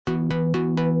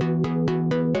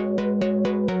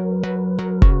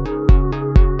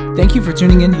Thank you for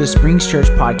tuning into the Springs Church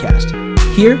podcast.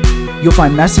 Here, you'll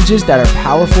find messages that are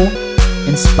powerful,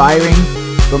 inspiring,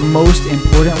 but most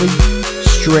importantly,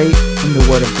 straight from the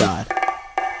Word of God.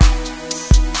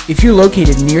 If you're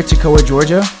located near Toccoa,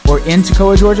 Georgia, or in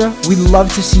Toccoa, Georgia, we'd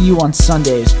love to see you on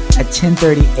Sundays at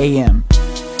 10:30 a.m.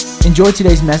 Enjoy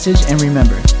today's message, and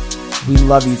remember, we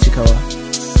love you, Toccoa.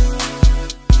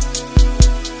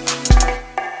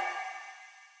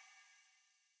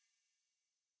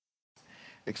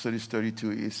 Exodus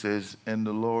 32, it says, "And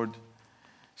the Lord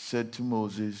said to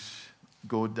Moses,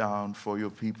 go down, for your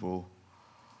people,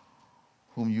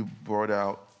 whom you brought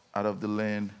out of the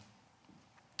land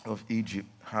of Egypt,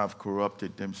 have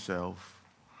corrupted themselves.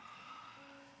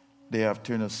 They have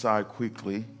turned aside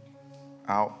quickly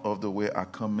out of the way I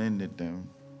commanded them.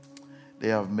 They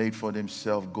have made for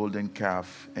themselves golden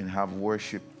calf and have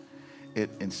worshipped it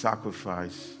in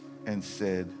sacrifice and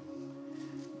said,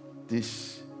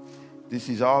 This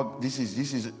is all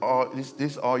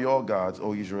your gods,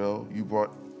 O Israel,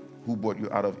 who brought you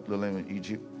out of the land of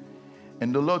Egypt.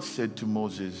 And the Lord said to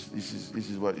Moses, this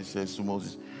is what it says to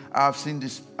Moses, I have seen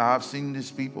this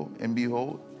people, and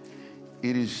behold,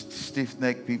 it is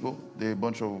stiff-necked people. They're a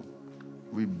bunch of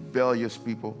rebellious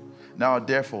people. Now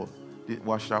therefore,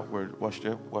 watch that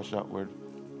word.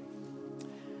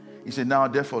 He said, now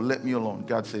therefore let me alone.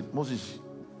 God said, Moses,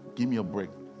 give me a break.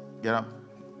 Get up.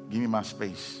 Give me my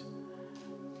space.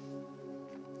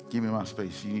 Give me my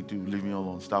space. You need to leave me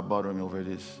alone. Stop bothering me over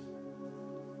this.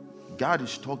 God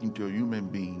is talking to a human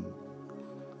being.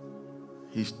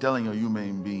 He's telling a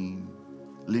human being,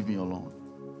 leave me alone.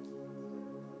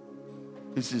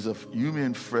 This is a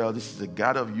human frail. This is a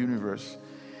God of the universe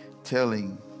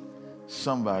telling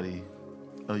somebody,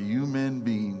 a human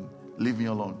being, leave me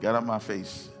alone. Get out my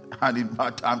face. I need my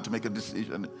time to make a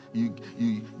decision. You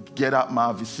get out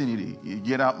my vicinity. You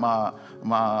get out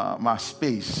my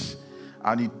space.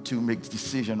 I need to make a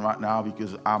decision right now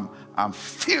because I'm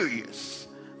furious.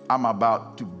 I'm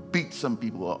about to beat some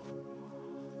people up.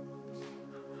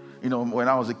 You know, when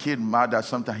I was a kid, my dad,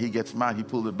 sometimes he gets mad. He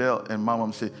pulled the bell, and my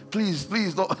mom said, please,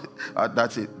 don't.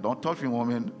 That's it. Don't touch me,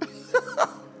 woman.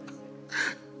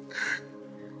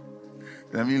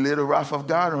 Let me lay the wrath of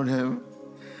God on him.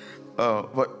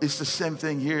 But it's the same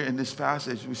thing here in this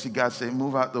passage. We see God say,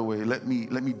 move out the way. Let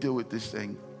me deal with this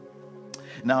thing.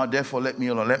 Now, therefore, let me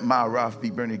alone. Let my wrath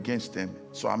be burned against them,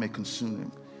 so I may consume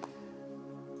them,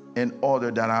 in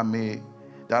order that I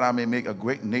may make a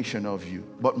great nation of you.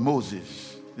 But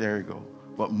Moses, there you go.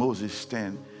 But Moses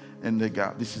stand in the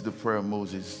gap. This is the prayer of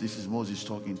Moses. This is Moses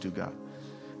talking to God.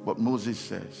 But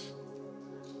Moses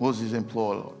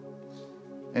implored Lord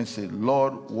and said,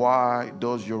 Lord, why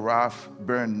does your wrath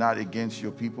burn not against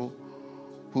your people,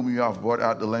 whom you have brought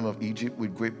out the land of Egypt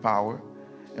with great power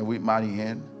and with mighty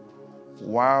hand?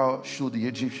 Why should the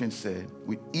Egyptians say,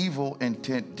 with evil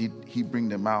intent did he bring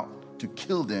them out, to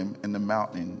kill them in the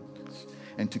mountains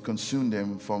and to consume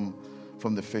them from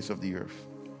the face of the earth?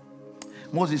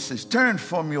 Moses says, turn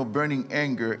from your burning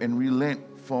anger and relent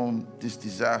from this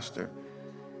disaster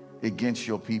against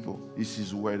your people. This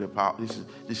is where the power,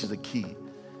 this is the key.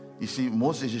 You see,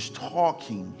 Moses is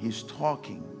talking. He's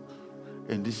talking.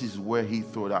 And this is where he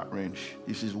threw that wrench.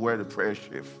 This is where the prayer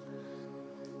shift.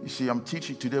 You see, I'm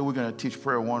teaching today. We're going to teach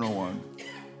prayer 101.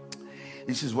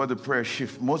 This is where the prayer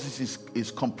shift. Moses is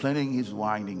complaining, he's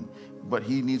whining, but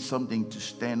he needs something to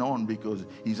stand on because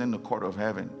he's in the court of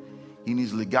heaven. He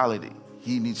needs legality.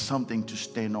 He needs something to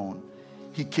stand on.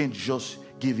 He can't just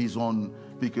give his own,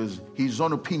 because his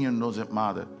own opinion doesn't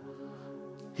matter.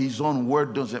 His own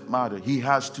word doesn't matter. He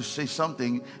has to say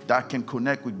something that can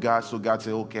connect with God, so God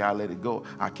says, okay, I'll let it go.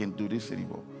 I can't do this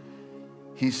anymore.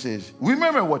 He says,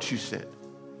 remember what you said.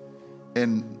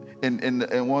 And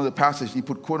in one of the passages, he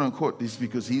put quote unquote this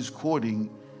because he's quoting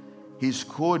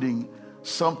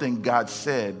something God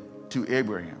said to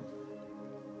Abraham.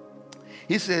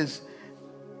 He says,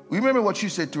 remember what you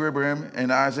said to Abraham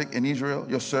and Isaac and Israel,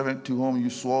 your servant, to whom you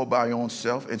swore by your own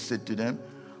self, and said to them,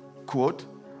 quote,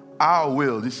 I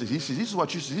will. This is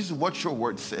what your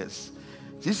word says.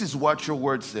 This is what your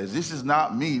word says. This is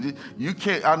not me. You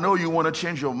can't. I know you want to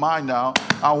change your mind now.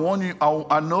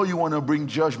 I know you want to bring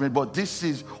judgment, but this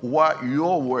is what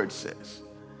your word says.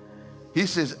 He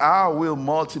says, I will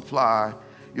multiply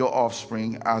your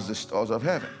offspring as the stars of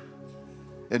heaven,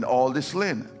 and all this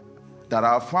land that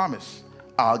I've promised,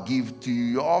 I'll give to you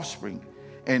your offspring,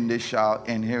 and they shall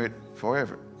inherit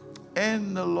forever.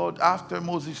 And the Lord, after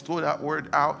Moses threw that word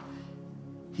out,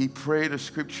 he prayed a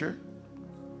scripture.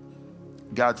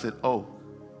 God said, oh,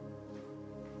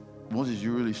 Moses,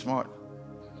 you're really smart.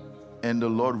 And the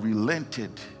Lord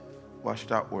relented. Watch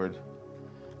that word.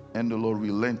 And the Lord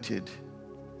relented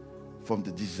from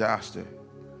the disaster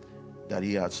that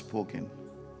he had spoken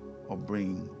or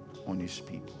bring on his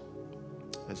people.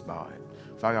 Let's bow it.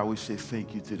 Father God, we say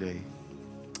thank you today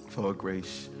for your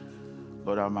grace.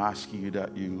 Lord, I'm asking you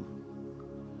that you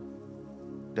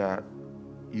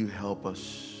help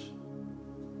us.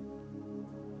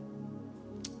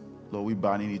 Lord, we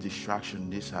bind any distraction in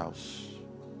this house.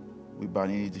 We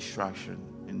bind any distraction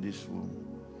in this room.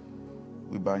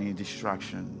 We bind any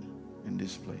distraction in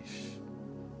this place.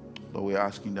 Lord, we're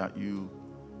asking that you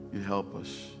help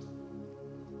us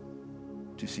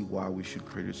to see why we should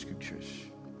pray the scriptures.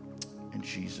 In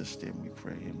Jesus' name we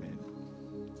pray, amen.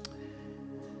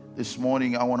 This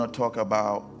morning I want to talk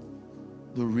about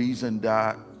the reason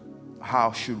that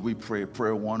how should we pray,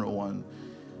 prayer 101.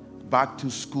 Back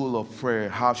to school of prayer,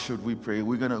 how should we pray?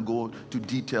 We're going to go to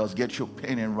details. Get your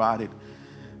pen and write it,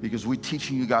 because we're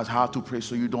teaching you guys how to pray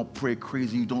so you don't pray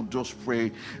crazy. You don't just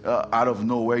pray out of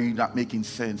nowhere. You're not making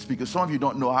sense, because some of you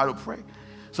don't know how to pray.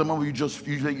 Some of you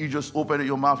just open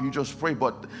your mouth, you just pray,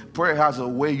 but prayer has a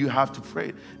way you have to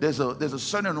pray. There's a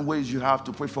certain ways you have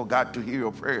to pray for God to hear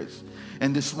your prayers.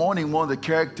 And this morning, one of the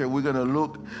characters we're going to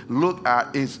look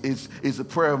at is the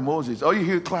prayer of Moses. Are you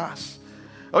here, class?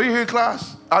 Are you here,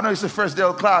 class? I know it's the first day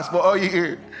of class, but are you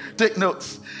here? Take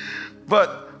notes.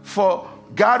 But for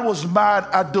God was mad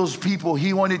at those people.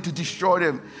 He wanted to destroy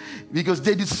them because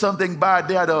they did something bad.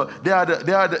 They had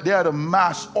a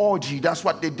mass orgy. That's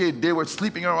what they did. They were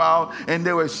sleeping around and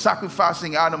they were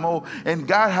sacrificing animals. And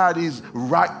God had his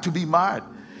right to be mad.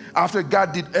 After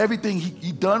God did everything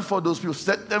he done for those people,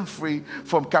 set them free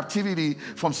from captivity,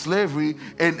 from slavery,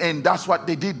 and that's what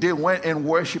they did. They went and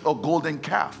worshiped a golden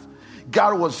calf.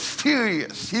 God was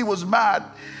furious. He was mad.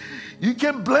 You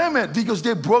can't blame it, because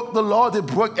they broke the law. They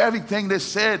broke everything they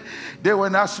said they were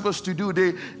not supposed to do.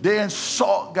 They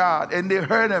insult God and they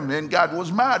hurt him, and God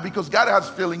was mad, because God has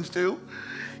feelings too.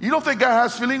 You don't think God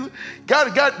has feelings?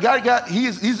 God, he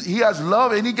has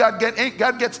love, and God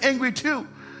gets angry too.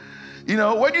 You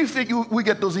know, where do you think we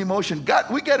get those emotions?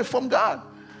 We get it from God.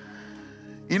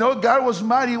 You know, God was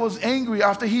mad. He was angry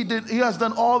after he has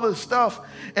done all the stuff.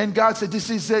 And God said, this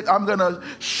is it. I'm going to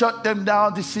shut them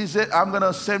down. This is it. I'm going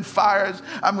to send fires.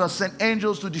 I'm going to send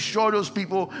angels to destroy those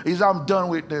people. I'm done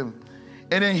with them.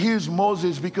 And then here's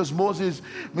Moses, because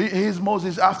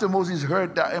after Moses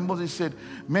heard that, and Moses said,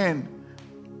 man,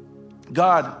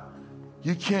 God,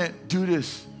 you can't do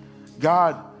this.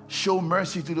 God, show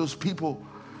mercy to those people.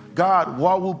 God,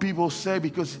 what will people say?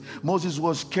 Because Moses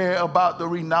was scared about the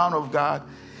renown of God.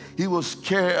 He was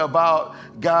scared about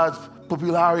God's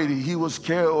popularity. He was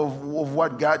scared of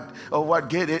what God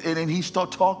did. And then he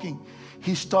started talking.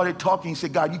 He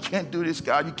said, God, you can't do this.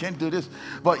 God, you can't do this.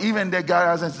 But even that,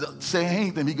 God hasn't said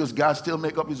anything, because God still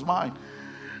make up his mind.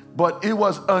 But it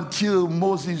was until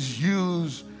Moses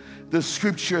used the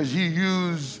scriptures, he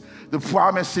used the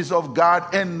promises of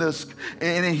God, and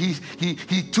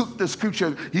he took the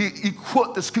scripture, he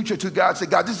quoted the scripture to God, said,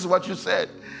 God, this is what you said.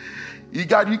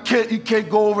 God, you can't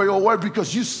go over your word,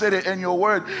 because you said it in your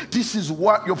word. This is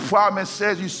what your promise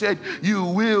says. You said you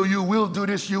will do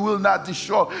this. You will not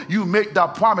destroy. You make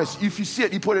that promise. If you see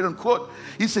it, he put it in quote.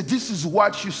 He said, this is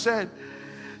what you said.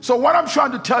 So what I'm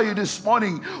trying to tell you this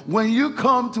morning, when you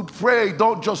come to pray,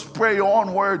 don't just pray your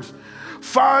own words.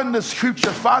 Find the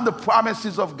scripture, find the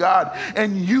promises of God,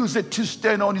 and use it to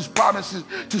stand on his promises,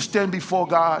 to stand before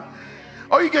God.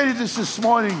 Are you getting this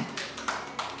morning?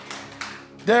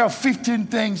 There are 15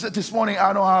 things that this morning.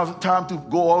 I don't have time to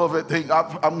go all of it.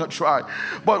 I'm going to try.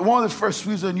 But one of the first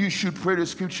reasons you should pray the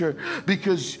scripture,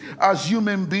 because as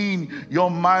human beings, your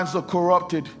minds are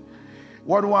corrupted.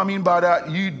 What do I mean by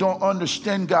that? You don't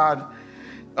understand God.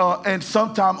 And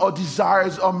sometimes our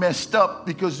desires are messed up,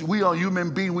 because we are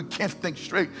human beings. We can't think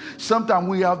straight. Sometimes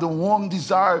we have the wrong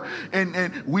desire,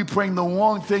 and we bring the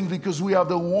wrong thing, because we have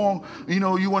the wrong,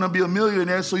 you want to be a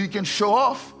millionaire so you can show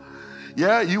off.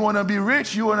 Yeah, you want to be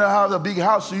rich. You want to have a big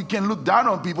house so you can look down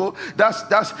on people. That's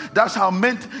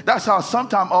how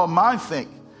sometimes our mind think.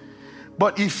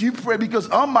 But if you pray, because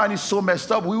our mind is so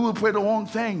messed up, we will pray the wrong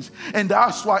things. And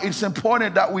that's why it's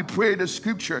important that we pray the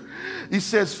scripture. It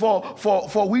says, for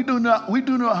we do not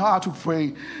know how to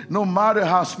pray. No matter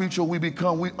how spiritual we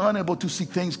become, we're unable to see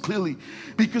things clearly.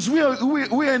 Because we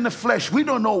are in the flesh. We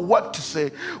don't know what to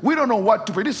say. We don't know what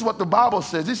to pray. This is what the Bible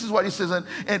says. This is what it says.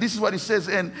 And this is what it says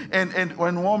in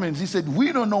Romans. He said,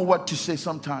 we don't know what to say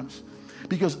sometimes,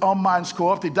 because our mind's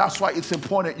corrupted. That's why it's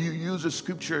important you use the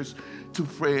scriptures to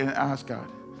pray and ask God.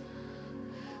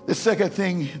 The second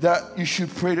thing that you should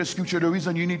pray the scripture, the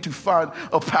reason you need to find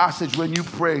a passage when you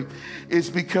pray, is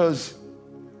because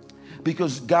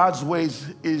God's ways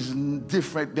is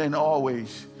different than our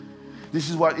ways. This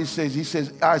is what it says. He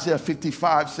says, Isaiah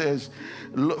 55 says,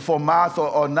 for my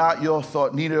thought are not your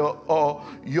thought, neither are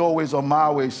your ways or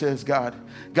my ways, says God.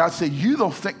 God said, you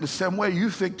don't think the same way. You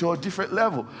think to a different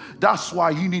level. That's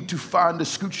why you need to find the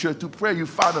scripture to pray. You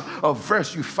find a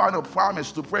verse, you find a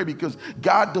promise to pray, because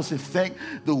God doesn't think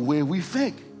the way we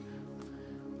think.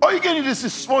 Are you getting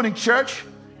this morning, church?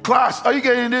 Class, are you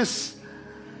getting this?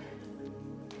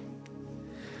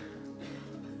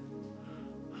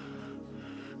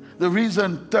 The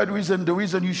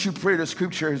reason you should pray the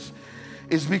scriptures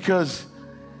is because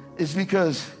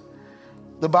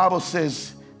the Bible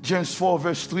says, James 4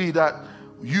 verse 3, that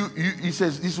he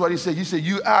says, this is what he said. You say,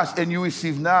 you ask and you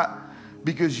receive not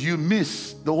because you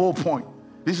miss the whole point.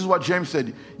 This is what James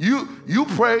said. You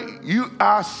pray, you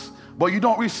ask, but you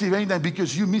don't receive anything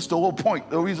because you miss the whole point.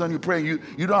 The reason you're praying,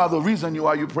 you don't have the reason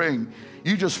why you're praying.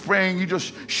 You're just praying, you're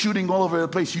just shooting all over the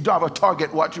place. You don't have a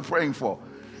target what you're praying for.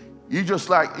 You just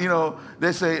like,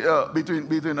 they say between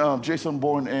Jason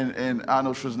Bourne and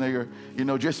Arnold Schwarzenegger,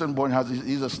 Jason Bourne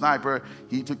he's a sniper.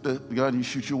 He took the gun, he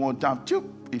shoots you one time, choop,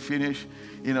 he finished,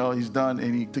 he's done,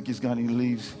 and he took his gun and he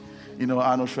leaves.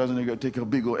 Arnold Schwarzenegger take a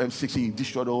big old M16, he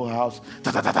destroy the whole house,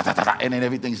 and then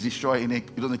everything's destroyed, and he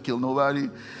doesn't kill nobody,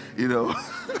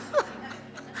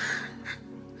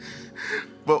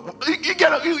 But you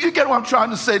get what I'm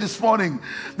trying to say this morning.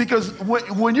 Because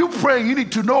when you pray, you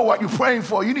need to know what you're praying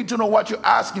for. You need to know what you're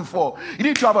asking for. You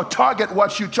need to have a target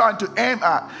what you're trying to aim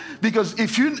at. Because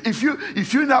if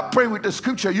you're not praying with the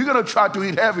scripture, you're going to try to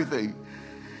hit everything.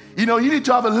 You need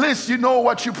to have a list. You know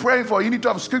what you're praying for. You need to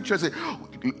have a scripture. Say,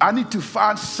 I need to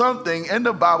find something in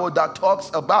the Bible that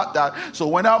talks about that. So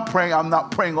when I'm praying, I'm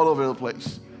not praying all over the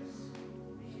place.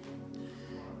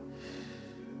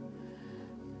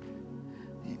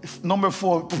 Number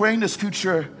 4, praying the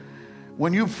scripture.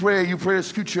 When you pray the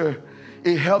scripture,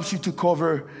 it helps you to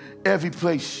cover every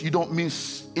place. You don't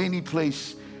miss any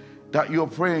place that you're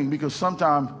praying, because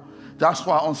sometimes that's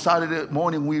why on Saturday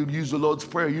morning we use the Lord's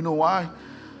Prayer. You know why?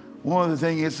 One of the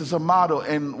things is it's a model,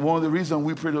 and one of the reasons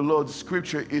we pray the Lord's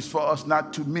scripture is for us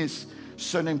not to miss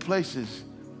certain places.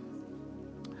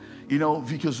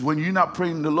 Because when you're not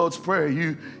praying the Lord's Prayer,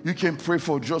 you can pray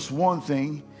for just one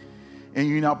thing, and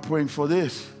you're not praying for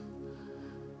this.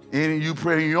 And you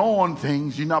pray your own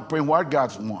things, you're not praying what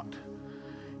God's want.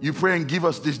 You praying, give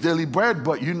us this daily bread,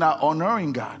 but you're not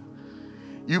honoring God.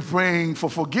 You're praying for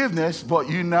forgiveness, but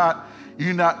you're not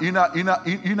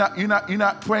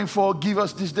praying for give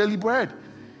us this daily bread.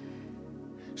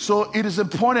 So it is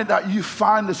important that you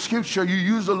find the scripture, you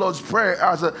use the Lord's Prayer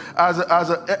as an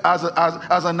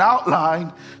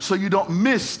outline, so you don't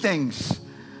miss things.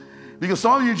 Because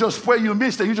some of you just pray, you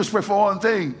miss it. You just pray for one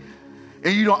thing,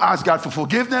 and you don't ask God for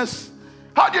forgiveness.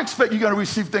 How do you expect you're going to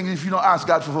receive things if you don't ask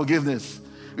God for forgiveness?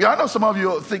 I know some of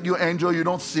you think you're an angel, you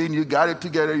don't sin, you got it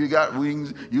together, you got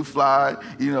wings, you fly.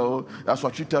 That's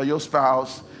what you tell your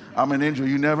spouse. I'm an angel,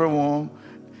 you never wrong.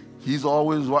 He's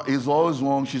always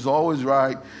wrong, she's always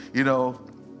right.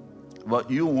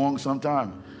 But you wrong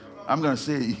sometime. I'm going to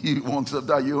say you wrong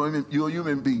sometime. You're a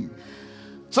human being.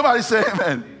 Somebody say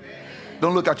amen.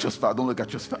 Don't look at your spouse. Don't look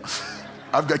at your spouse.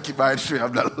 I've got to keep my head straight.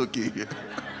 I'm not looking here.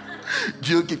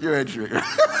 Jill, keep your head straight.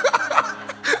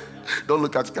 Don't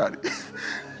look at Scotty.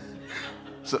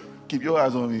 So keep your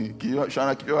eyes on me.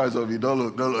 Shana, keep your eyes on me. Don't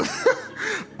look.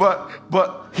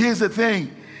 But here's the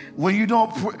thing. When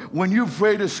you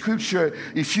pray the scripture,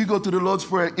 if you go to the Lord's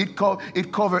Prayer, it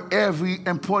covers every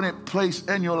important place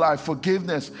in your life.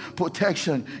 Forgiveness,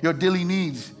 protection, your daily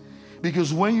needs.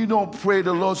 Because when you don't pray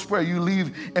the Lord's Prayer, you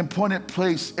leave important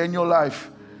place in your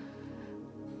life.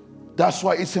 That's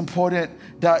why it's important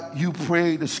that you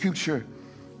pray the scripture.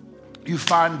 You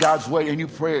find God's way and you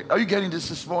pray it. Are you getting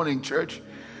this morning, church?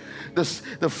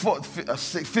 The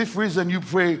fifth reason you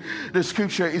pray the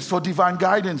scripture is for divine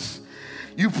guidance.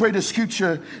 You pray the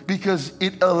scripture because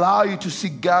it allows you to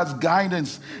seek God's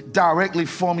guidance directly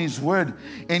from his word,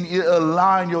 and it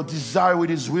aligns your desire with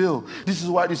his will. This is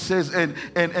what it says in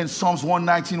Psalms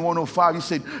 119, 105. He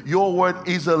said, your word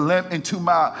is a lamp into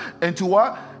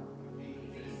what?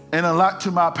 And a light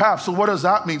to my path. So what does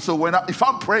that mean? So if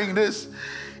I'm praying this,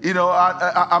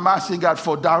 I'm asking God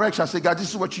for direction. I say, God, this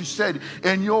is what you said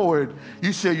in your word.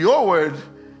 You say your word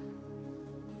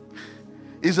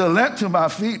is a lamp to my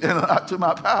feet and a light to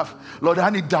my path. Lord, I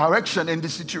need direction in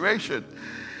this situation.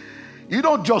 You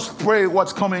don't just pray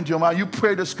what's coming to your mind. You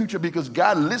pray the scripture because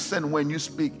God listens when you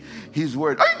speak his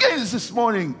word. Are you getting this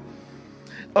morning?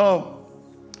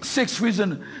 Sixth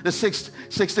reason, the sixth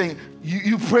thing,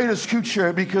 you pray the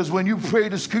scripture, because when you pray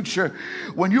the scripture,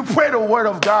 when you pray the word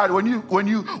of God, when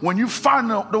you find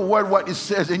the word, what it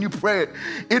says, and you pray it,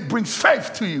 it brings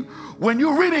faith to you. When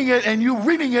you're reading it and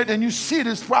you see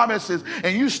these promises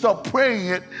and you start praying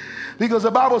it, because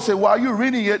the Bible says while you're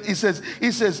reading it, it says,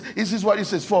 this is what it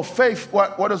says, for faith,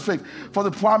 what is faith? For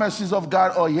the promises of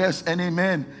God are yes and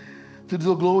amen, to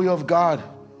the glory of God.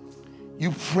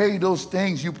 You pray those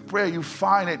things, you pray, you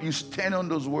find it, you stand on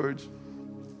those words.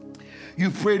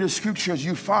 You pray the scriptures,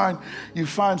 you find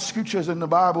scriptures in the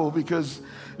Bible, because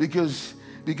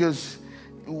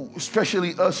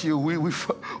especially us here,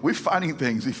 we're finding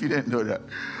things, if you didn't know that.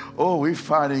 Oh, we're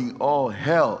finding all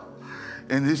hell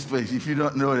in this place, if you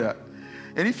don't know that.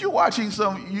 And if you're watching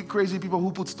some you crazy people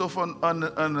who put stuff on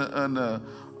the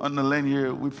land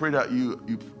here, we pray that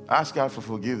you ask God for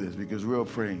forgiveness, because we're all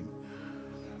praying.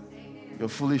 Your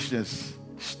foolishness,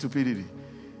 stupidity.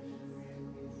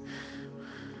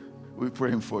 We're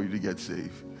praying for you to get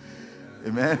saved.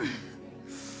 Amen.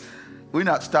 We're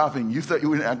not stopping. You thought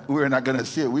we were not going to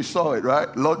see it. We saw it, right?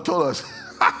 Lord told us.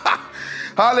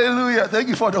 Hallelujah. Thank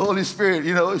you for the Holy Spirit.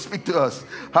 Speak to us.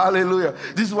 Hallelujah.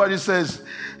 This is what it says.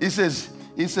 It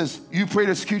says, you pray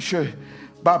the scripture.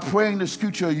 By praying the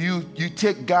scripture, you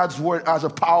take God's word as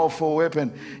a powerful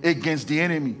weapon against the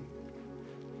enemy.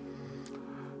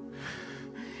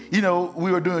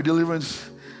 We were doing a deliverance.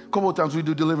 A couple of times we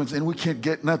do deliverance and we can't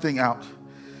get nothing out.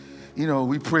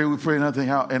 We pray nothing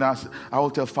out. And I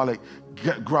will tell Father,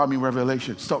 grab me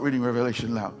Revelation. Start reading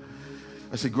Revelation loud.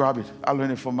 I said, grab it. I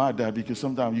learned it from my dad, because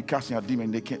sometimes you casting out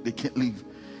demons, they can't leave.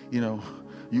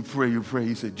 You pray.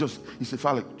 He said,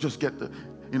 Father, just get the,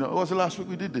 it was the last week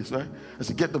we did this, right? I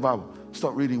said, get the Bible.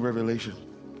 Start reading Revelation.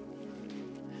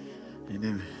 And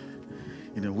then,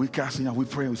 we casting out, we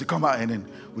pray, we say, come out, and then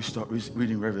we start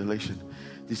reading Revelation.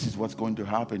 This is what's going to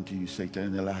happen to you, Satan,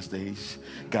 in the last days.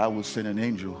 God will send an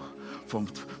angel from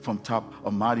top,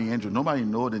 a mighty angel. Nobody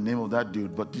knows the name of that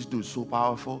dude, but this dude is so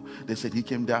powerful. They said he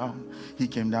came down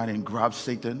and grabbed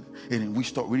Satan, and then we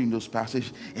start reading those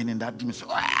passages, and then that demon said,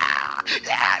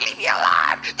 leave me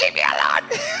alone.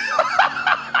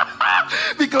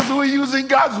 Because we're using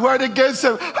God's word against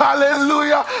him.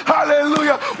 Hallelujah.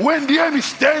 When the enemy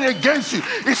standing against you,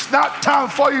 it's not time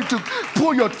for you to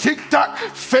pull your TikTok,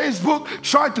 Facebook,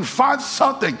 trying to find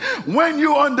something. When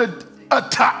you're under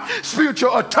attack,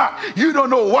 spiritual attack, you don't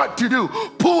know what to do.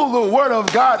 Pull the word of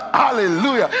God,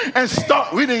 hallelujah, and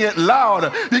start reading it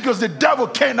loud, because the devil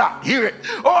cannot hear it.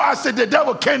 Oh, I said the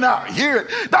devil cannot hear it.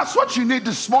 That's what you need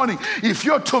this morning. If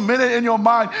you're tormented in your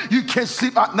mind, you can't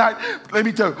sleep at night, let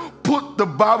me tell you, put the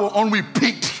Bible on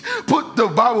repeat. Put the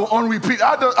Bible on repeat.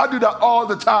 I do that all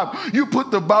the time. You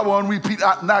put the Bible on repeat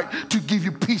at night to give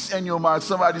you peace in your mind.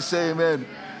 Somebody say amen.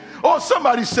 Oh,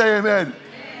 somebody say amen.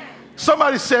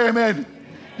 Somebody say amen.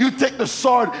 You take the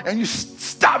sword and you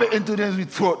stab it into the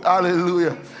enemy's throat.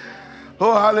 Hallelujah.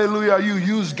 Oh, hallelujah. You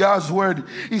use God's word.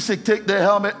 He said, take the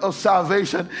helmet of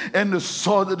salvation and the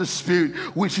sword of the Spirit,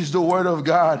 which is the word of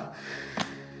God.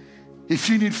 If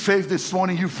you need faith this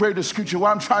morning, you pray the scripture.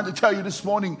 What I'm trying to tell you this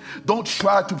morning, don't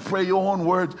try to pray your own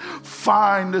words.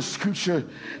 Find the scripture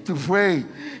to pray.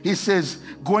 He says,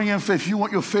 going in faith, if you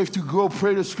want your faith to grow,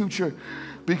 pray the scripture.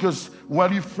 Because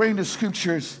while you're praying the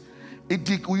scriptures,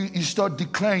 you start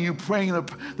declaring, you're praying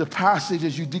the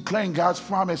passages, you're declaring God's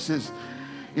promises.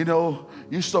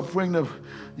 You start praying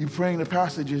the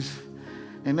passages,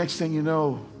 and next thing you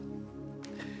know,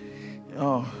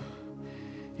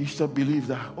 you start believe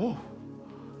that,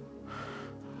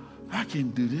 I can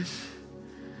do this.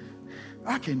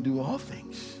 I can do all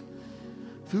things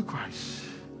through Christ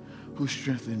who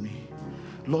strengthened me.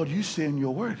 Lord, you say in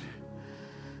your word,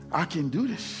 I can do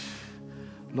this.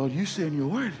 Lord, you say in your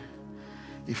word,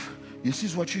 if this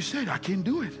is what you said, I can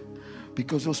do it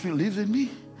because the Spirit lives in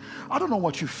me. I don't know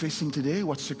what you're facing today,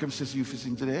 what circumstances you're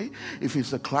facing today. If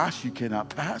it's a class you cannot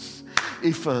pass,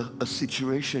 if a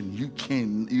situation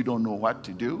you don't know what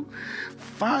to do,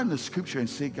 find the scripture and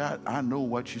say, God, I know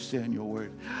what you say in your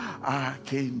word. I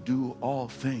can do all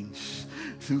things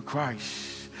through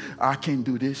Christ. I can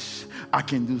do this. I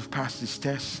can pass this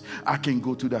test. I can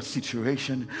go to that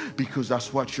situation because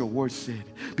that's what your word said.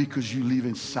 Because you live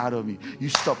inside of me. You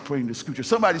stop praying the scripture.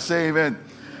 Somebody say amen.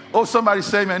 Oh, somebody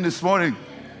say amen this morning.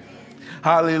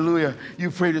 Hallelujah.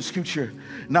 You pray the scripture.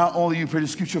 Not only you pray the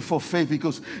scripture for faith,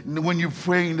 because when you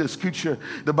pray in the scripture,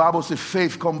 the Bible says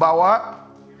faith come by what?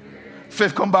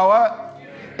 Faith come by what?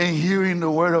 And hearing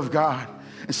the word of God.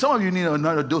 And some of you need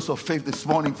another dose of faith this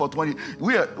morning for 20.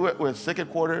 We're second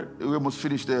quarter. We almost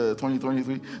finished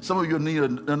 2023. Some of you need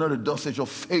another dosage of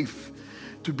faith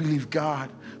to believe God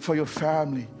for your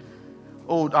family.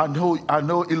 Oh, I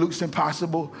know it looks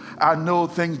impossible. I know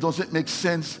things doesn't make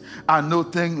sense. I know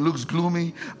things looks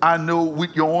gloomy. I know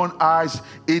with your own eyes,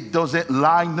 it doesn't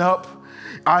line up.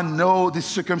 I know the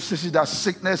circumstances, that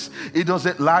sickness, it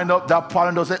doesn't line up. That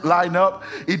problem doesn't line up.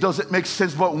 It doesn't make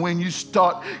sense. But when you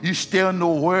stay on the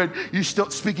word, you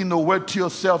start speaking the word to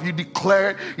yourself. You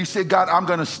declare it. You say, God, I'm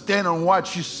going to stand on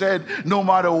what you said no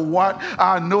matter what.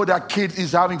 I know that kid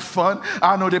is having fun.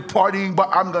 I know they're partying, but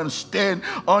I'm going to stand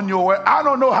on your word. I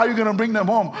don't know how you're going to bring them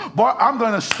home, but I'm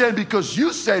going to stand because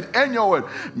you said in your word,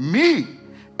 me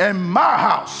and my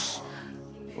house.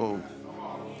 Oh.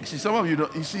 You see, some of you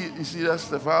don't, you see, that's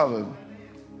the problem.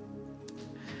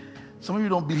 Some of you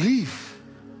don't believe.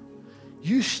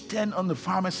 You stand on the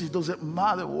promises, doesn't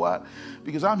matter what,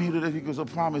 because I'm here today because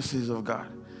of promises of God.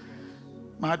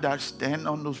 My dad stand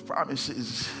on those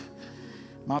promises.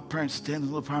 My parents stand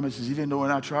on those promises, even though when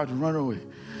I tried to run away.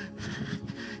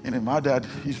 And then my dad,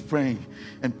 he's praying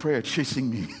and prayer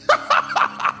chasing me.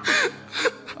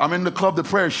 I'm in the club, the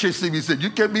prayer chasing me. He said, you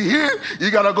can't be here.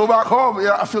 You got to go back home.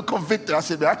 Yeah, I feel convicted. I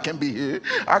said, man, I can't be here.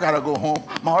 I got to go home.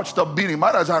 My heart stopped beating.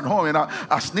 My dad's at home. And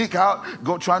I sneak out,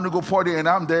 trying to go party. And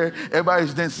I'm there.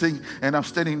 Everybody's dancing. And I'm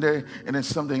standing there. And then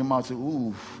something in my mouth said,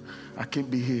 ooh, I can't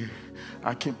be here.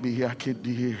 I can't be here. I can't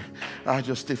be here. I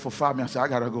just stayed for 5 minutes. I said, I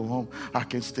gotta go home. I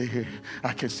can't stay here.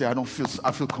 I can't stay.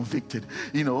 I feel convicted.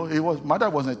 You know, my dad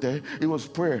wasn't there. It was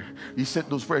prayer. He said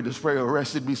those prayers. This prayer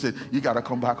arrested me. He said, you gotta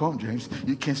come back home, James.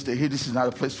 You can't stay here. This is not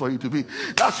a place for you to be.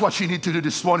 That's what you need to do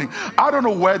this morning. I don't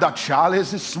know where that child is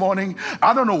this morning.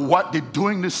 I don't know what they're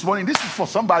doing this morning. This is for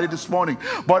somebody this morning.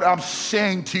 But I'm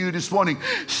saying to you this morning,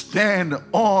 stand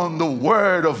on the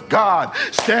word of God.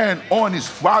 Stand on his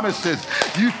promises.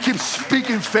 You keep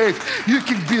speaking faith. You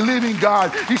can believe in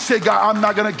God. You say, God, I'm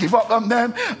not going to give up on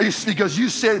them. It's because you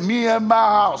said, me and my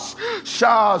house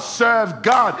shall serve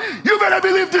God. You better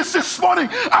believe this morning.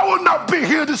 I will not be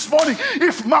here this morning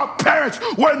if my parents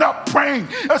were not praying.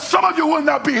 And some of you will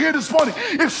not be here this morning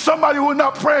if somebody were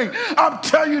not praying. I'm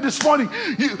telling you this morning,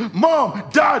 mom,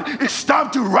 dad, it's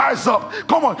time to rise up.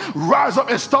 Come on, rise up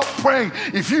and stop praying.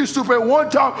 If you used to pray 1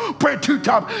 time, pray 2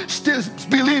 times. Still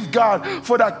believe God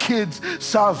for that kid's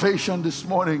salvation this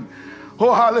morning.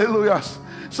 Oh, hallelujah.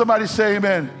 Somebody say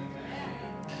amen.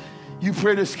 You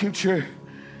pray the scripture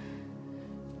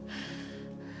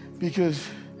because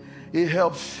it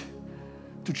helps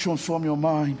to transform your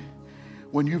mind.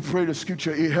 When you pray the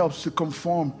scripture, it helps to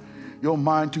conform your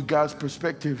mind to God's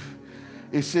perspective.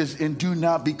 It says, and do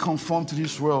not be conformed to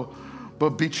this world,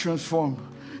 but be transformed.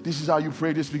 This is how you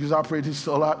pray this, because I pray this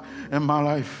a lot in my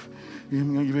life.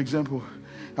 I'm going to give you an example.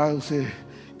 I will say,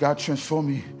 God, transform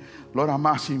me. Lord, I'm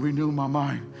asking, renew my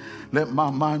mind. Let my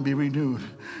mind be renewed.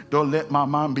 Don't let my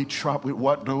mind be trapped with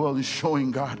what the world is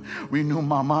showing, God. Renew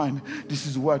my mind. This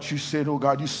is what you said, oh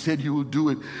God. You said you will do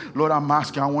it. Lord, I'm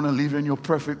asking, I want to live in your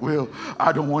perfect will.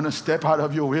 I don't want to step out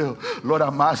of your will. Lord,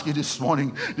 I'm asking this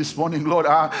morning, Lord,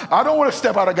 I don't want to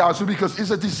step out of God's will, because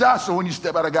it's a disaster when you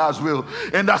step out of God's will.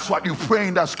 And that's what you pray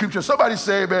in that scripture. Somebody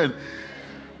say amen.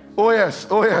 Oh yes,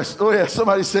 oh yes, oh yes.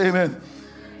 Somebody say amen.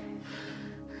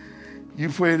 You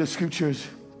pray the scriptures.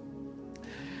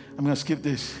 I'm going to skip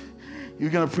this. You're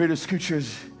going to pray the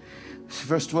scriptures.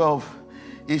 Verse 12,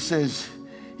 it says,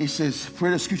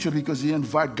 pray the scripture because you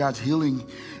invite God's healing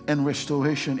and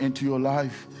restoration into your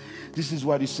life. This is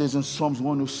what he says in Psalms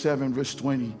 107, verse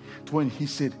 20. He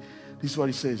said, this is what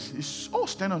he says.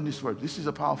 Stand on this word. This is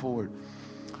a powerful word.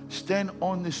 Stand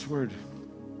on this word.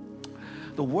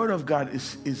 The word of God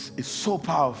is so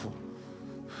powerful.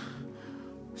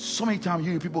 So many times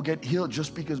you people get healed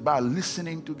just because by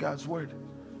listening to God's word.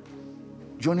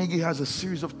 John Hagee has a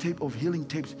series of healing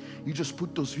tapes. You just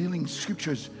put those healing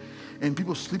scriptures and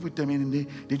people sleep with them, and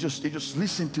they just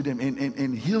listen to them,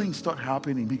 and healing start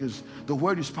happening because the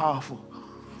word is powerful.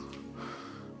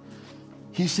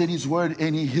 He said his word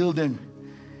and he healed them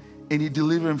and he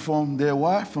delivered them from their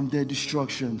what? From their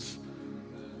destructions.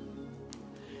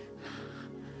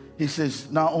 He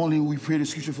says not only we pray the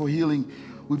scripture for healing,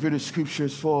 we pray the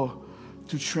scriptures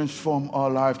to transform our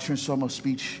life, transform our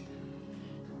speech.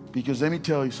 Because let me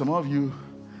tell you, some of you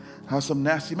have some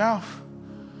nasty mouth.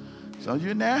 Some of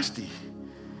you are nasty.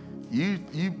 You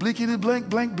blinkety blank,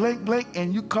 blank, blank, blank,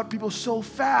 and you cut people so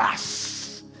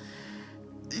fast.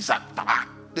 It's like,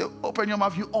 they open your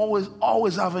mouth, you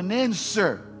always have an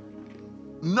answer.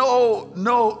 No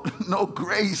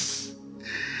grace.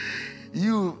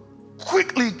 You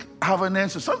quickly have an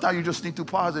answer. Sometimes you just need to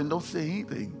pause and don't say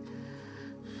anything.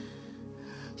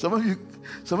 Some of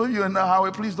you in the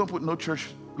highway, please don't put no church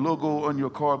logo on your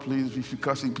car, please, if you're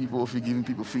cussing people, if you're giving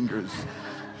people fingers.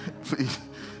 Please.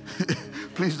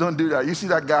 Please don't do that. You see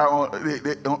that guy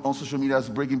on social media that's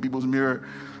breaking people's mirror?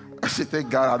 I said, thank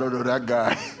God I don't know that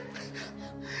guy.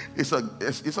 It's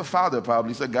a father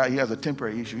probably. It's a guy, he has a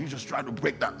temporary issue. He's just trying to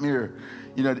break that mirror.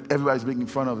 You know, everybody's making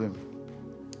fun of him.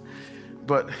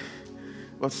 But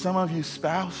some of you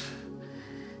spouse,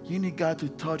 you need God to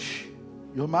touch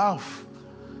your mouth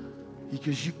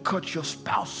because you cut your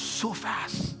spouse so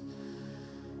fast.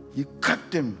 You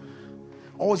cut them.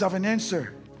 Always have an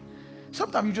answer.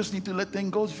 Sometimes you just need to let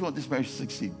things go if you want this marriage to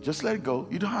succeed. Just let it go.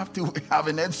 You don't have to have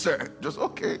an answer. Just,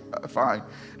 okay, fine.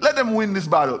 Let them win this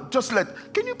battle.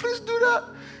 Can you please do that?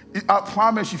 I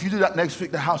promise if you do that next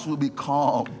week, the house will be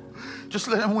calm. Just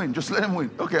let them win. Just let them win.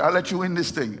 Okay, I'll let you win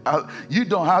this thing. You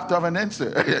don't have to have an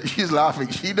answer. She's laughing.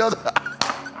 She does.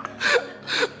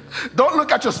 Don't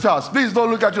look at your spouse. Please don't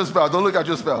look at your spouse. Don't look at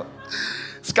your spouse.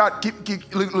 Scott,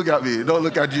 look at me. Don't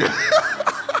look at you.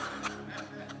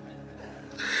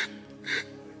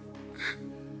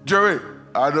 Jerry,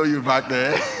 I know you're back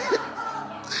there.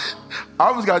 I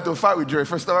almost got into a fight with Jerry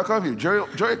first time I come here.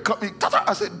 Jerry cut me.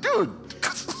 I said, dude,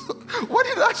 what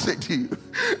did I say to you?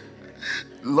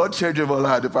 Lord changed him a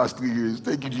lot the past 3 years.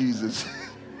 Thank you, Jesus.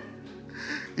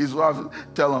 His wife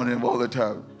tell on him all the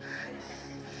time.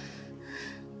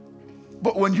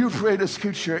 But when you pray the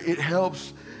scripture, it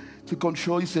helps to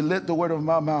control. He said, let the word of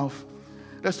my mouth.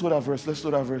 Let's do that verse. He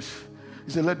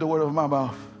said, let the word of my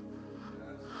mouth.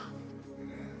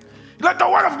 Let the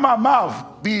word of my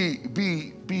mouth be.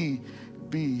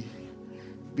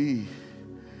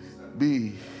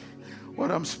 What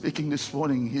I'm speaking this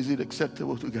morning, is it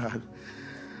acceptable to God?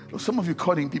 Some of you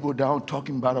cutting people down,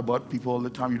 talking bad about people all the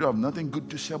time. You don't have nothing good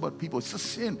to say about people. It's a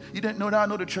sin. You didn't know that? I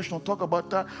know the church don't talk about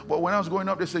that. But when I was growing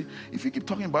up, they say, if you keep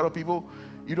talking bad about people,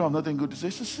 you don't have nothing good to say.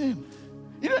 It's a sin.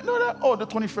 You didn't know that? Oh, the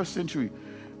 21st century.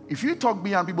 If you talk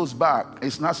behind people's back,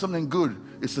 it's not something good.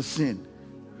 It's a sin.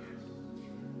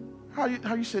 How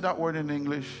you say that word in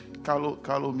English?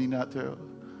 Calumniator.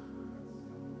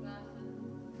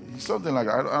 Something like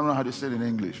that. I don't know how to say it in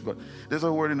English, but there's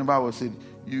a word in the Bible that said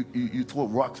you throw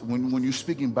rocks. When you're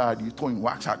speaking bad, you're throwing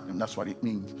rocks at them. That's what it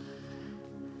means.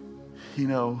 You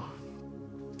know,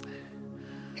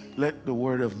 let the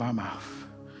word of my mouth.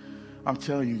 I'm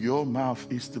telling you, your mouth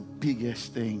is the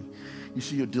biggest thing. You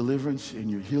see, your deliverance and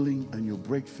your healing and your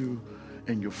breakthrough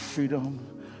and your freedom,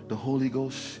 the Holy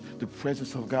Ghost, the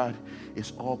presence of God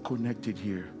is all connected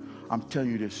here. I'm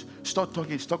telling you this. Start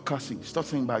talking, stop cussing, start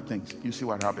saying bad things. You see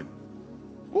what happened.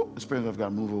 Ooh, the Spirit of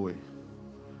God move away.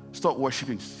 Start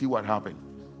worshiping, see what happened.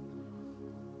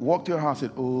 Walk to your house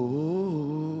and say, oh.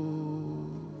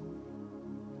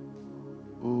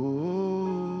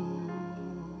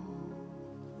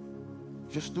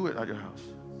 Just do it at your house.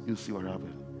 You'll see what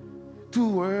happened. To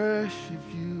worship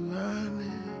you, I live.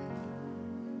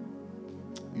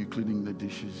 You're cleaning the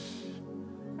dishes.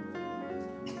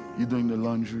 You're doing the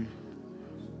laundry.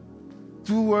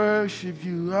 To worship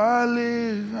you, I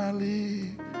live, I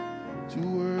live. To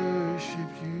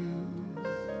worship you.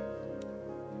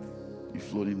 You're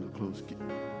floating the clothes.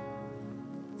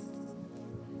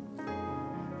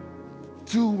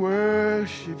 To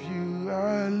worship you,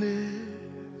 I live.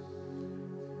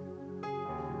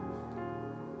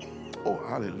 Oh,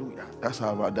 hallelujah. That's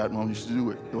how my dad mom used to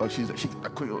do it. Well, she got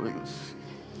that quick over.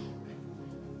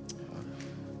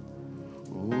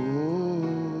 Oh,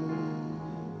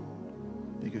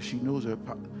 because she knows her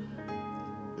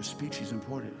speech is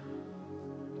important.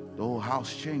 The whole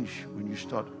house changed when you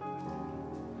start.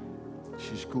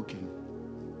 She's cooking.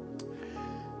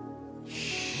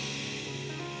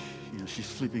 You know, she's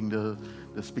flipping the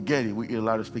spaghetti. We eat a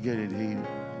lot of spaghetti here.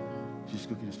 She's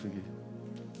cooking the spaghetti.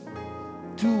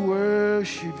 To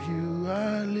worship you,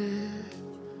 I live.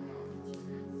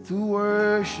 To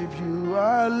worship you,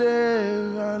 I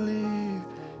live, I live.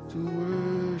 To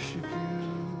worship you.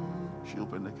 She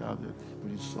opened the cabinet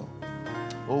with his song.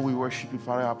 Oh, we worship you,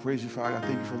 Father. I praise you, Father. I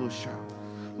thank you for those child.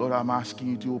 Lord, I'm asking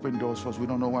you to open doors for us. We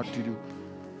don't know what to do.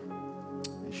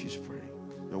 And she's praying.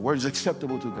 The word is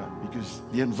acceptable to God because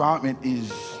the environment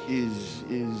is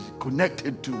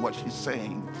connected to what she's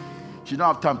saying. She don't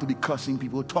have time to be cussing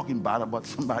people, talking bad about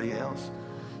somebody else.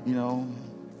 You know,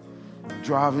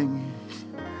 driving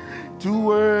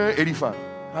to 85.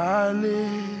 I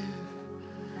live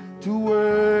to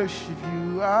worship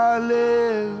you. I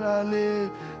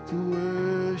live to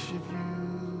worship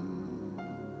you.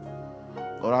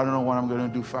 Lord, I don't know what I'm going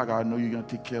to do, Father. I know you're going to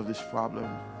take care of this problem.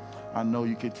 I know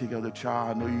you can take care of the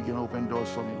child. I know you're going to open doors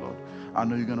for me, Lord. I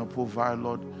know you're going to provide,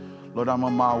 Lord. Lord, I'm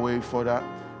on my way for that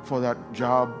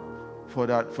job, for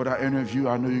that interview.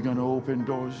 I know you're going to open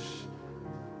doors.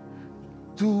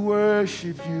 To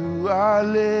worship you, I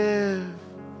live.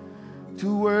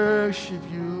 worship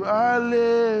you. I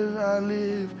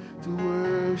live to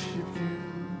worship you.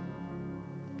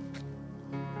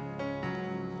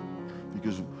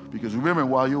 Because remember,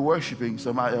 while you're worshiping,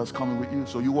 somebody else coming with you.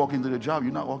 So you walk into the job,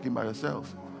 you're not walking by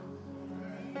yourself.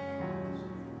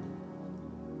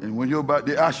 And when you're about,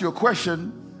 they ask you a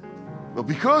question, but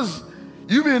because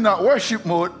you've been in that worship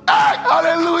mode,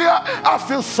 hallelujah, I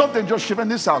feel something just shift in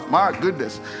this house. My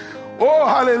goodness. Oh,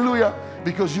 hallelujah.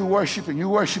 Because you're worshiping.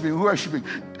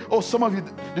 Oh, some of you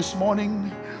this morning,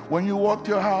 when you walk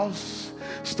to your house,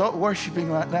 start worshiping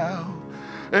right now.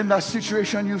 In that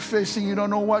situation you're facing, you don't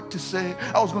know what to say.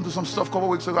 I was going through some stuff a couple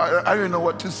of weeks ago. I didn't know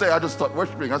what to say. I just started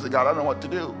worshiping. I said, God, I don't know what to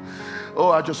do.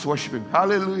 Oh, I just worship him.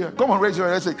 Hallelujah. Come on, raise your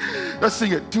hand. Let's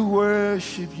sing it. To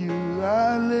worship you,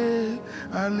 I live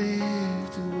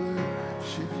to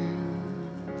worship you.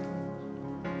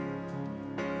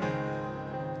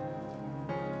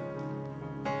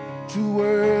 To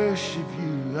worship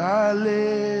you, I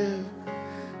live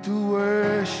to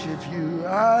worship you.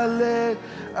 I live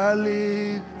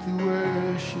to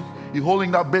worship. You're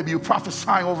holding that baby, you're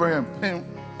prophesying over him.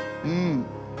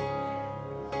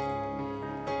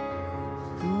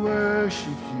 To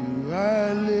worship you,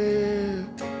 I live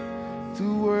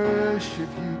to worship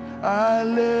you. I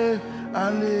live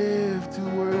to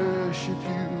worship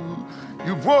you.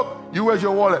 You broke, you raise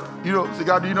your wallet. You know, say,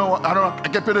 God, you know what? I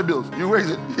can't pay the bills. You raise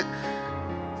it.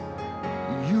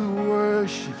 You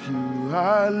worship you,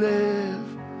 I live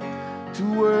to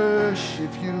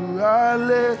worship you. I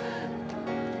live.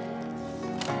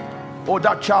 Or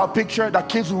that child picture, that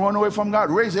kids who run away from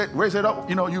God, raise it up.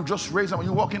 You know, you just raise them. When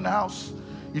you walk in the house,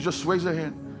 you just raise your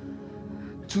hand.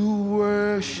 To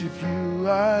worship you,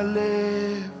 I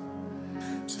live.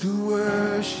 To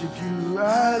worship you,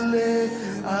 I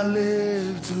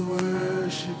live to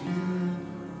worship you.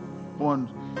 Come on,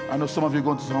 I know some of you are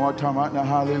going through some hard time right now.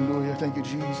 Hallelujah. Thank you,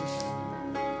 Jesus.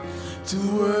 To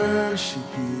worship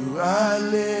you, I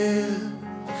live.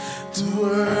 To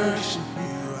worship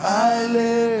you, I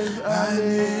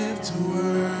live to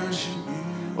worship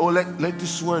you. Oh, let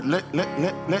this word, let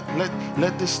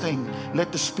this thing,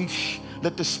 let the speech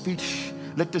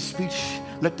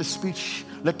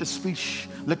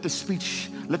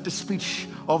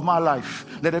of my life,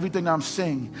 let everything I'm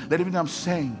saying,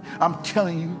 I'm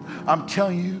telling you,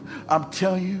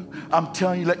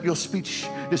 let your speech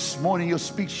this morning, your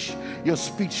speech,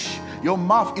 your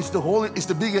mouth is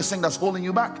the biggest thing that's holding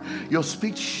you back. Your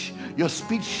speech.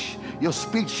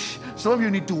 Some of you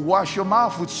need to wash your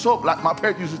mouth with soap, like my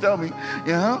parents used to tell me,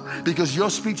 because your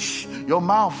speech, your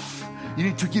mouth, you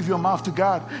need to give your mouth to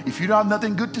God. If you don't have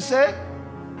nothing good to say,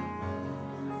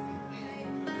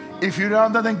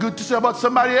 about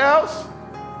somebody else,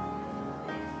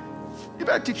 you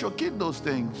better teach your kid those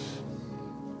things.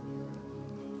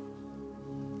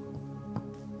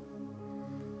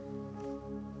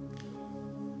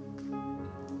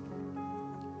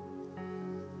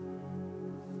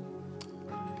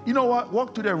 You know what?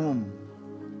 Walk to their room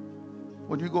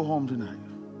when you go home tonight,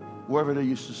 wherever they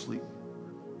used to sleep.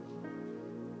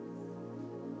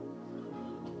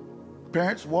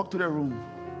 Parents, walk to their room.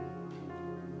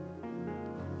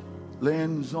 Lay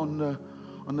hands on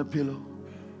the pillow.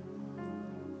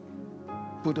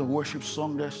 Put a worship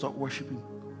song there. Start worshiping.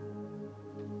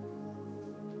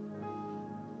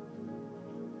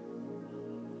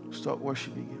 Start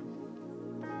worshiping Him.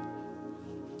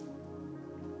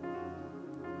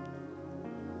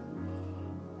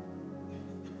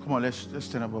 Come on, let's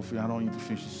stand up for you. I don't need to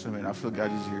finish this sermon. I feel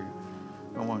God is here.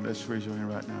 Come on, let's raise your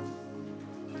hand right now.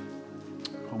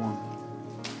 Come on.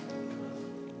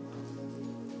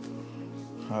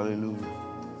 Hallelujah.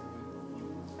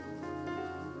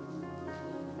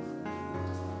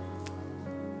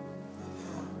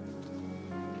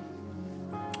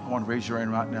 Come on, raise your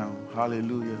hand right now.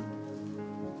 Hallelujah.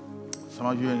 Some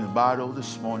of you are in the battle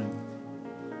this morning.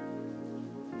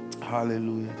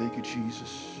 Hallelujah. Thank you,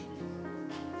 Jesus.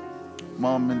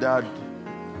 Mom and Dad,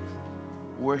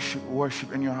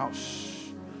 worship in your house.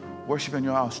 Worship in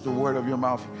your house, the word of your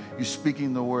mouth. You're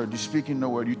speaking the word.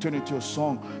 You turn it to a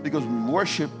song. Because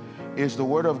worship is the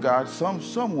word of God.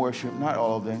 Some worship, not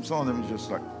all of them. Some of them is just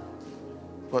like,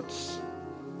 but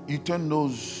you turn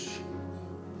those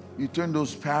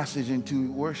passages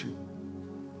into worship.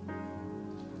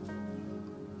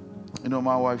 You know,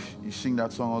 my wife, you sing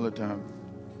that song all the time.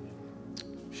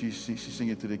 She sing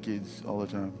it to the kids all the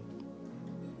time.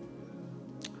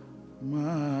 My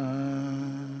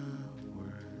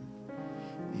word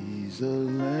is a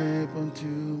lamp unto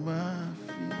my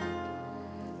feet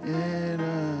and a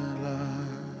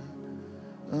light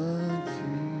unto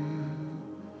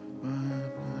my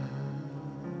path.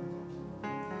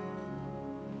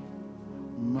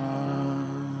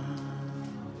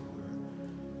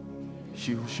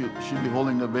 She'll be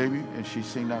holding the baby and she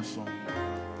sing that song.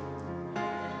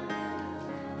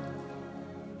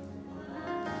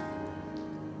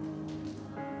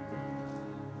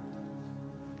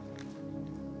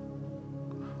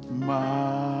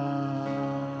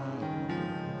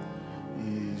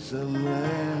 Is a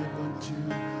lamp unto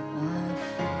my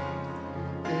feet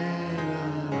and a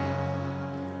light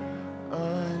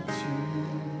unto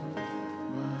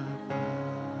my path.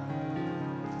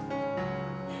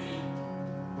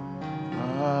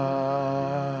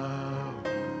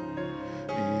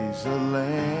 Is a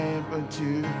lamp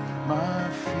unto my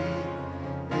feet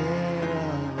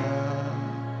and a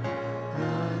light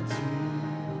unto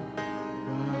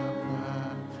my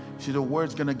path. See, the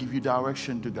word's gonna give you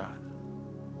direction to God.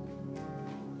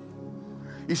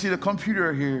 You see, the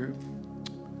computer here,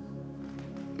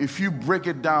 if you break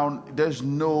it down, there's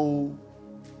no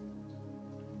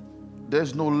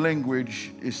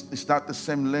language. It's not the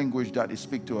same language that it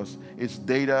speaks to us. It's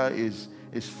data,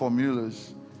 it's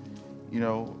formulas. You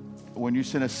know, when you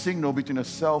send a signal between a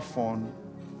cell phone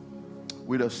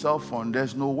with a cell phone,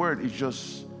 there's no word. It's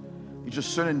just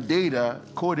certain data,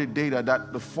 coded data,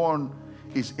 that the phone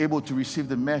is able to receive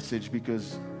the message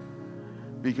because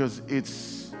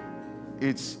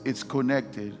it's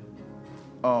connected.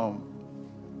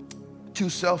 Two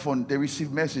cell phones, they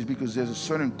receive message because there's a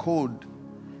certain code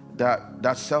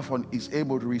that cell phone is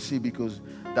able to receive, because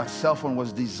that cell phone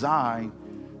was designed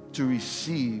to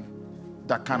receive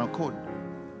that kind of code.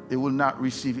 It will not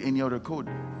receive any other code.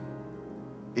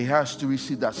 It has to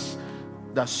receive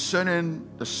the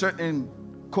certain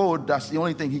code. That's the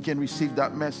only thing he can receive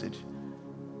that message.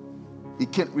 He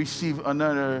can't receive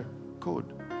another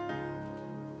code.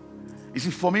 You see,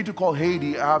 for me to call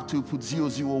Haiti, I have to put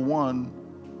 001.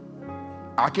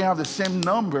 I can have the same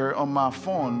number on my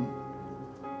phone,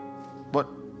 but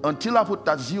until I put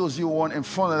that 001 in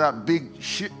front of that big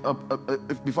shit,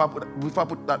 before I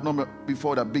put that number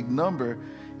before that big number,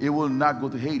 it will not go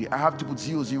to Haiti. I have to put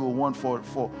 001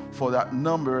 for that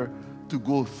number to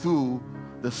go through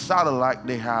the satellite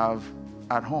they have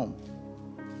at home.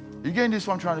 You getting this,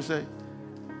 what I'm trying to say?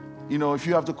 You know, if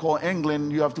you have to call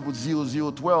England, you have to put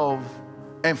 0012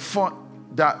 and front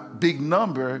that big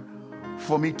number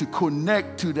for me to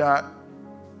connect to that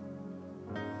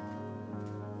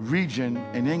region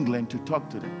in England to talk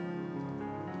to them.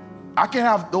 I can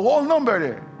have the whole number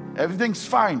there. Everything's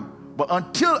fine. But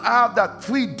until I have that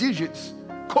 3 digits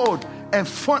code and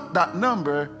front that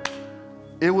number,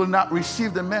 it will not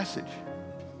receive the message.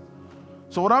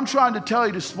 So what I'm trying to tell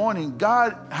you this morning,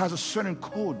 God has a certain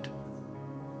code.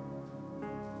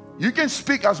 You can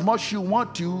speak as much you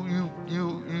want to.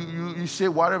 You say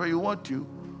whatever you want to.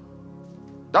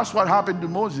 That's what happened to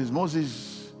Moses.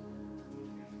 Moses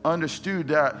understood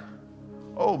that,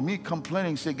 oh, me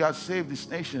complaining, say, God save this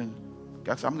nation.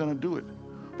 God said, I'm going to do it.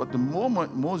 But the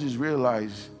moment Moses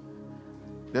realized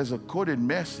there's a coded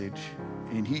message,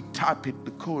 and he typed it,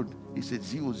 the code, he said,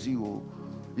 00,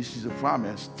 this is a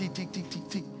promise, tick, tick, tick, tick,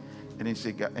 tick. And then,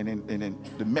 say, God, and then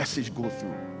the message go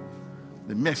through.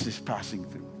 The message passing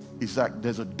through. It's like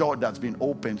there's a door that's been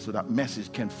opened so that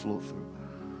message can flow through.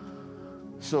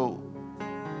 So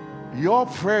your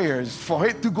prayers, for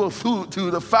it to go through to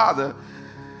the Father,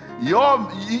 you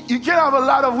can't have a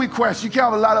lot of requests. You can't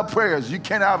have a lot of prayers. You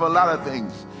can't have a lot of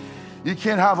things. You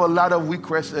can't have a lot of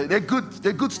requests. They're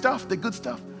good stuff. They're good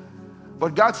stuff.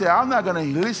 But God said, I'm not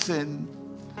going to listen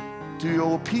to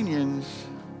your opinions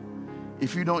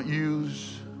if you don't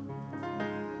use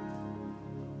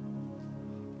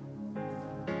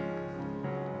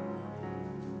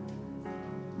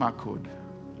my code.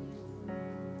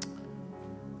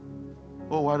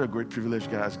 Oh, what a great privilege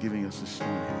God is giving us this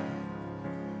morning.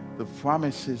 The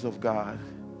promises of God,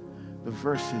 the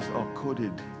verses are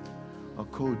coded, a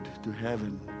code to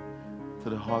heaven, to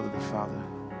the heart of the Father.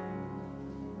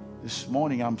 This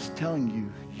morning I'm telling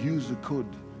you, use the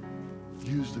code.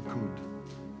 Use the code.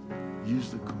 Use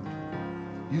the code.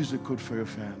 Use the code for your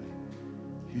family.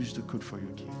 Use the code for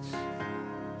your kids.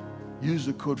 Use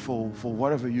the code for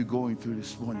whatever you're going through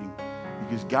this morning.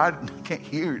 Because God can't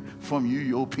hear it from you.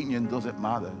 Your opinion doesn't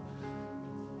matter.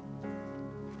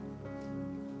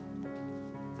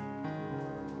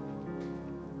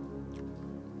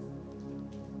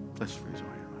 Let's raise our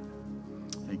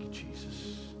hand. Thank you,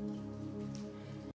 Jesus.